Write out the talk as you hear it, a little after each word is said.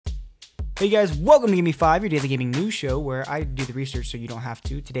Hey guys, welcome to Give Me 5, your daily gaming news show where I do the research so you don't have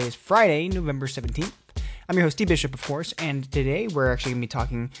to. Today is Friday, November 17th. I'm your host, D Bishop, of course, and today we're actually going to be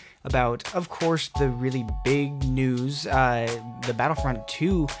talking about, of course, the really big news, the Battlefront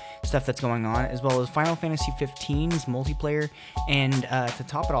 2 stuff that's going on, as well as Final Fantasy 15's multiplayer, and to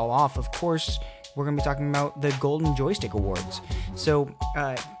top it all off, of course, we're going to be talking about the Golden Joystick Awards. So,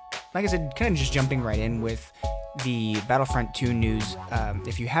 like I said, kind of just jumping right in with the Battlefront 2 news.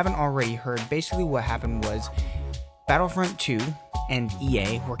 If you haven't already heard, basically what happened was Battlefront 2 and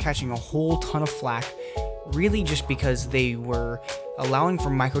EA were catching a whole ton of flack, really just because they were allowing for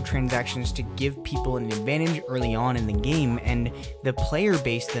microtransactions to give people an advantage early on in the game, and the player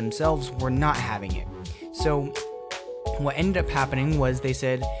base themselves were not having it. So what ended up happening was they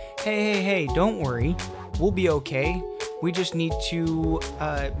said, hey, don't worry, we'll be okay. We just need to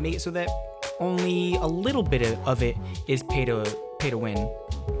make it so that only a little bit of it is pay to win.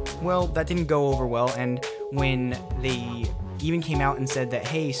 Well, that didn't go over well, and when they even came out and said that,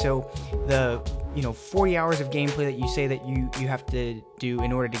 hey, so the 40 hours of gameplay that you say that you have to do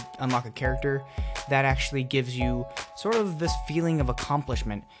in order to unlock a character, that actually gives you sort of this feeling of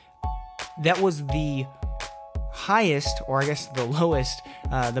accomplishment. That was the highest, or I guess the lowest,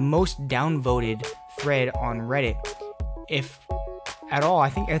 the most downvoted thread on Reddit, if at all. I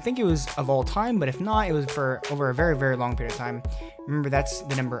think it was of all time, but if not, it was for over a very, very long period of time. Remember, that's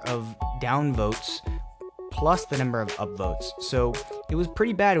the number of downvotes plus the number of upvotes. So it was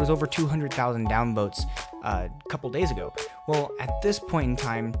pretty bad. It was over 200,000 downvotes a couple days ago. Well, at this point in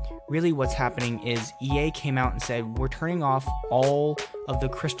time, really what's happening is EA came out and said, we're turning off all of the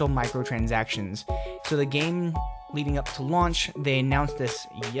Crystal microtransactions. So the game leading up to launch, they announced this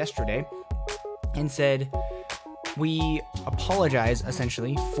yesterday and said, we apologize,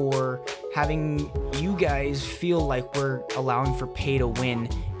 essentially, for having you guys feel like we're allowing for pay to win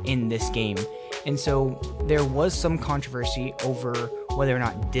in this game. And so there was some controversy over whether or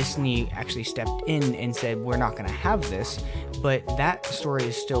not Disney actually stepped in and said, we're not going to have this, but that story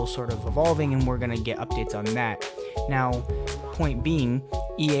is still sort of evolving, and we're going to get updates on that. Now, point being,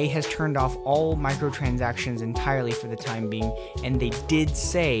 EA has turned off all microtransactions entirely for the time being, and they did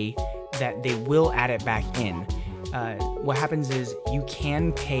say that they will add it back in. What happens is you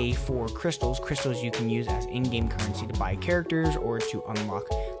can pay for crystals you can use as in-game currency to buy characters or to unlock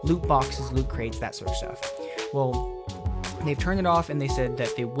loot boxes, loot crates, that sort of stuff. Well, they've turned it off, and they said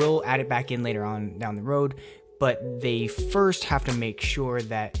that they will add it back in later on down the road, but they first have to make sure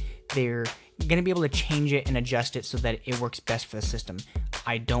that they're going to be able to change it and adjust it so that it works best for the system.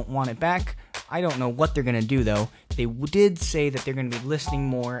 I don't want it back. I don't know what they're going to do, though. They did say that they're going to be listening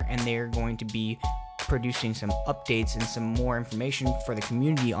more, and they're going to be producing some updates and some more information for the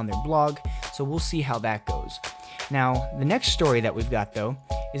community on their blog, so we'll see how that goes. Now, the next story that we've got, though,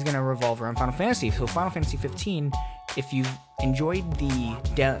 is going to revolve around Final Fantasy. So Final Fantasy 15, if you've enjoyed not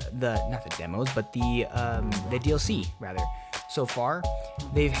the demos, but the DLC, rather, so far,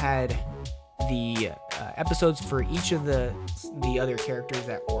 they've had the episodes for each of the other characters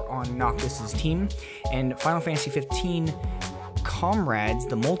that were on Noctis's team, and Final Fantasy 15 Comrades,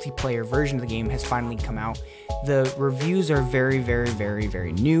 the multiplayer version of the game, has finally come out. The reviews are very, very, very,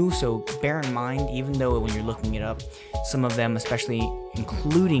 very new, so bear in mind, even though when you're looking it up, some of them, especially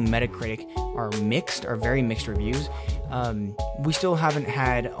including Metacritic, are very mixed reviews. We still haven't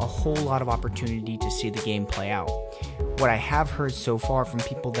had a whole lot of opportunity to see the game play out. What I have heard so far from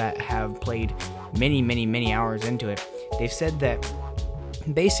people that have played many, many, many hours into it, they've said that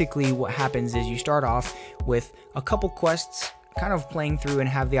basically what happens is you start off with a couple quests, kind of playing through, and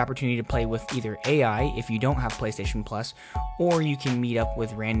have the opportunity to play with either AI if you don't have PlayStation Plus, or you can meet up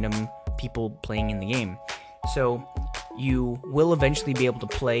with random people playing in the game. So you will eventually be able to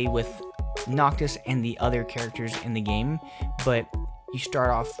play with Noctis and the other characters in the game, but you start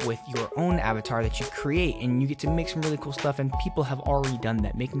off with your own avatar that you create, and you get to make some really cool stuff, and people have already done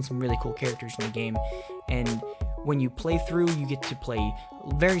that, making some really cool characters in the game. And when you play through, you get to play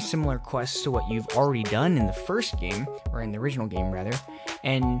very similar quests to what you've already done in the first game, or in the original game rather.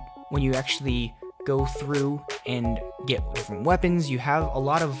 And when you actually go through and get different weapons, you have a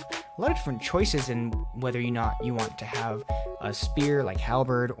lot of different choices in whether or not you want to have a spear like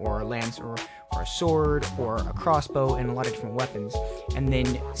halberd, or a lance, or a sword, or a crossbow, and a lot of different weapons. And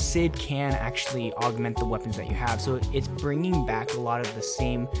then Cid can actually augment the weapons that you have, so it's bringing back a lot of the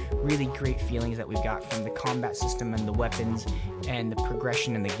same really great feelings that we've got from the combat system and the weapons and the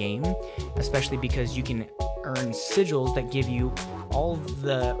progression in the game, especially because you can earn sigils that give you all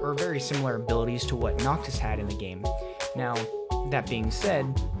the, or very similar abilities to what Noctis had in the game. Now, that being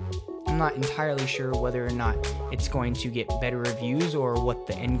said, I'm not entirely sure whether or not it's going to get better reviews or what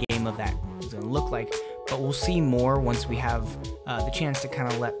the end game of that is going to look like, but we'll see more once we have the chance to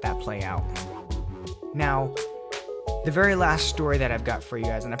kind of let that play out. Now, the very last story that I've got for you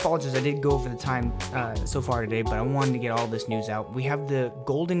guys, and I apologize, I did go over the time so far today, but I wanted to get all this news out. We have the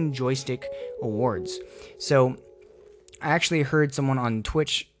Golden Joystick Awards. So I actually heard someone on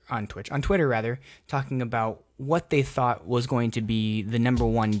Twitter rather, talking about what they thought was going to be the number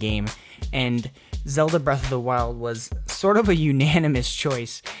one game, and Zelda Breath of the Wild was sort of a unanimous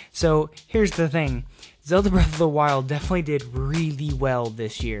choice. So here's the thing. Zelda Breath of the Wild definitely did really well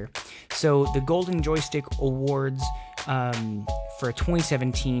this year. So the Golden Joystick Awards for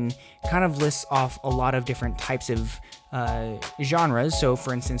 2017 kind of lists off a lot of different types of genres. So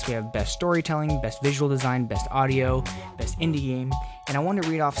for instance, we have Best Storytelling, Best Visual Design, Best Audio, Best Indie Game, and I want to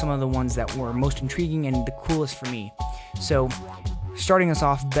read off some of the ones that were most intriguing and the coolest for me. So starting us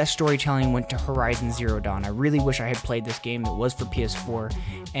off, Best Storytelling went to Horizon Zero Dawn. I really wish I had played this game. It was for PS4,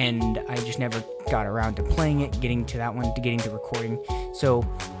 and I just never got around to playing it, getting to that one, to getting to recording. So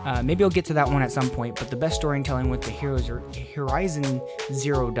maybe I'll get to that one at some point, but the Best Storytelling went to Horizon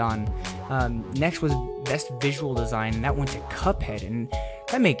Zero Dawn. Next was Best Visual Design, and that went to Cuphead, and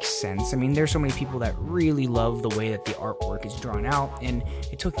that makes sense. I mean, there's so many people that really love the way that the artwork is drawn out, and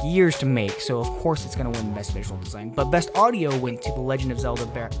it took years to make, so of course it's going to win Best Visual Design. But Best Audio went to The Legend of Zelda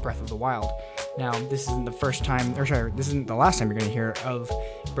Breath of the Wild. Now, this isn't this isn't the last time you're going to hear of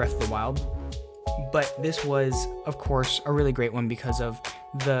Breath of the Wild, but this was, of course, a really great one because of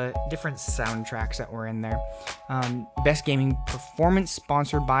the different soundtracks that were in there. Best Gaming Performance,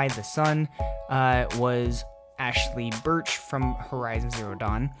 sponsored by The Sun, was Ashley Birch from Horizon Zero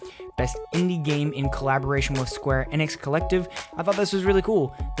Dawn. Best Indie Game in collaboration with Square Enix Collective. I thought this was really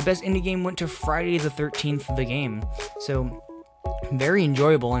cool. The best indie game went to Friday the 13th, the game. So, very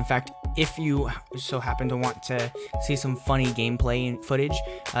enjoyable. In fact, if you so happen to want to see some funny gameplay and footage,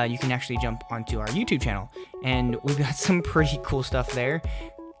 you can actually jump onto our YouTube channel. And we've got some pretty cool stuff there.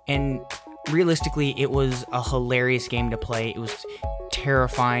 And realistically, it was a hilarious game to play. It was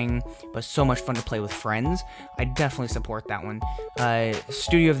terrifying, but so much fun to play with friends. I definitely support that one.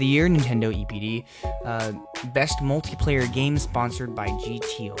 Studio of the Year, Nintendo EPD. Best Multiplayer Game, sponsored by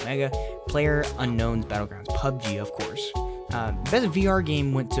GT Omega. Player Unknown's Battlegrounds, PUBG, of course. Best VR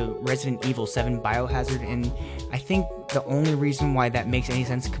Game went to Resident Evil 7 Biohazard, and I think the only reason why that makes any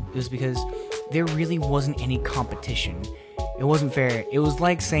sense is because there really wasn't any competition. It wasn't fair. It was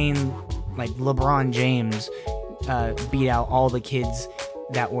like saying, like, LeBron James beat out all the kids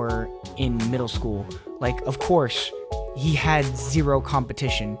that were in middle school. Like, of course, he had zero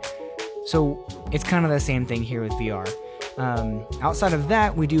competition. So it's kind of the same thing here with VR. Outside of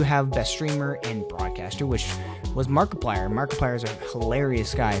that, we do have Best Streamer and Broadcaster, which was Markiplier. Markiplier is a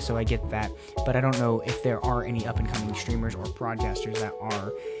hilarious guy, so I get that. But I don't know if there are any up-and-coming streamers or broadcasters that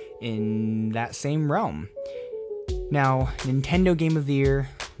are in that same realm. Now, Nintendo Game of the Year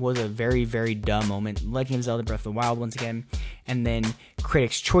was a very, very dumb moment. Legend of Zelda Breath of the Wild once again. And then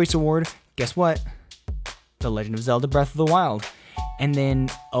Critics' Choice Award, guess what? The Legend of Zelda Breath of the Wild. And then,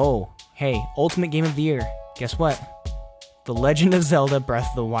 oh, hey, Ultimate Game of the Year, guess what? The Legend of Zelda Breath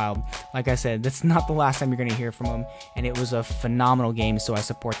of the Wild. Like I said, that's not the last time you're going to hear from them, and it was a phenomenal game, so I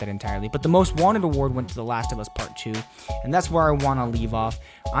support that entirely. But the Most Wanted Award went to The Last of Us Part 2, and that's where I want to leave off.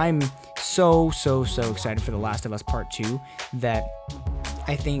 I'm so excited for The Last of Us Part 2 that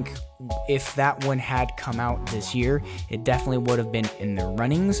I think if that one had come out this year, it definitely would have been in the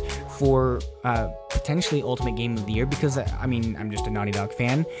runnings for potentially Ultimate Game of the Year, because, I mean, I'm just a Naughty Dog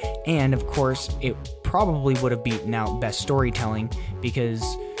fan, and of course, it probably would have beaten out Best Storytelling, because,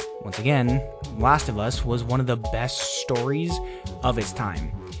 once again, Last of Us was one of the best stories of its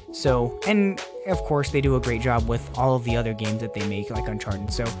time. So, and of course, they do a great job with all of the other games that they make, like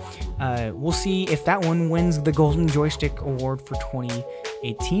Uncharted. So, we'll see if that one wins the Golden Joystick Award for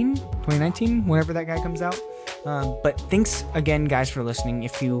 2018, 2019, whenever that guy comes out. But thanks again, guys, for listening.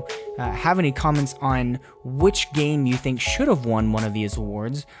 If you have any comments on which game you think should have won one of these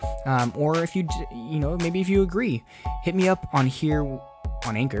awards, or if maybe if you agree, hit me up on here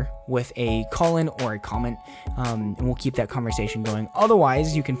on Anchor with a call-in or a comment, and we'll keep that conversation going.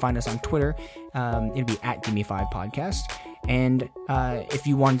 Otherwise, you can find us on Twitter. It'll be at Gimme5Podcast. And if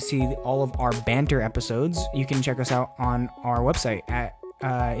you want to see all of our banter episodes, you can check us out on our website at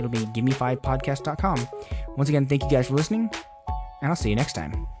it'll be gimme5podcast.com. Once again, thank you guys for listening, and I'll see you next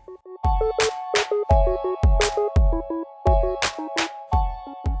time.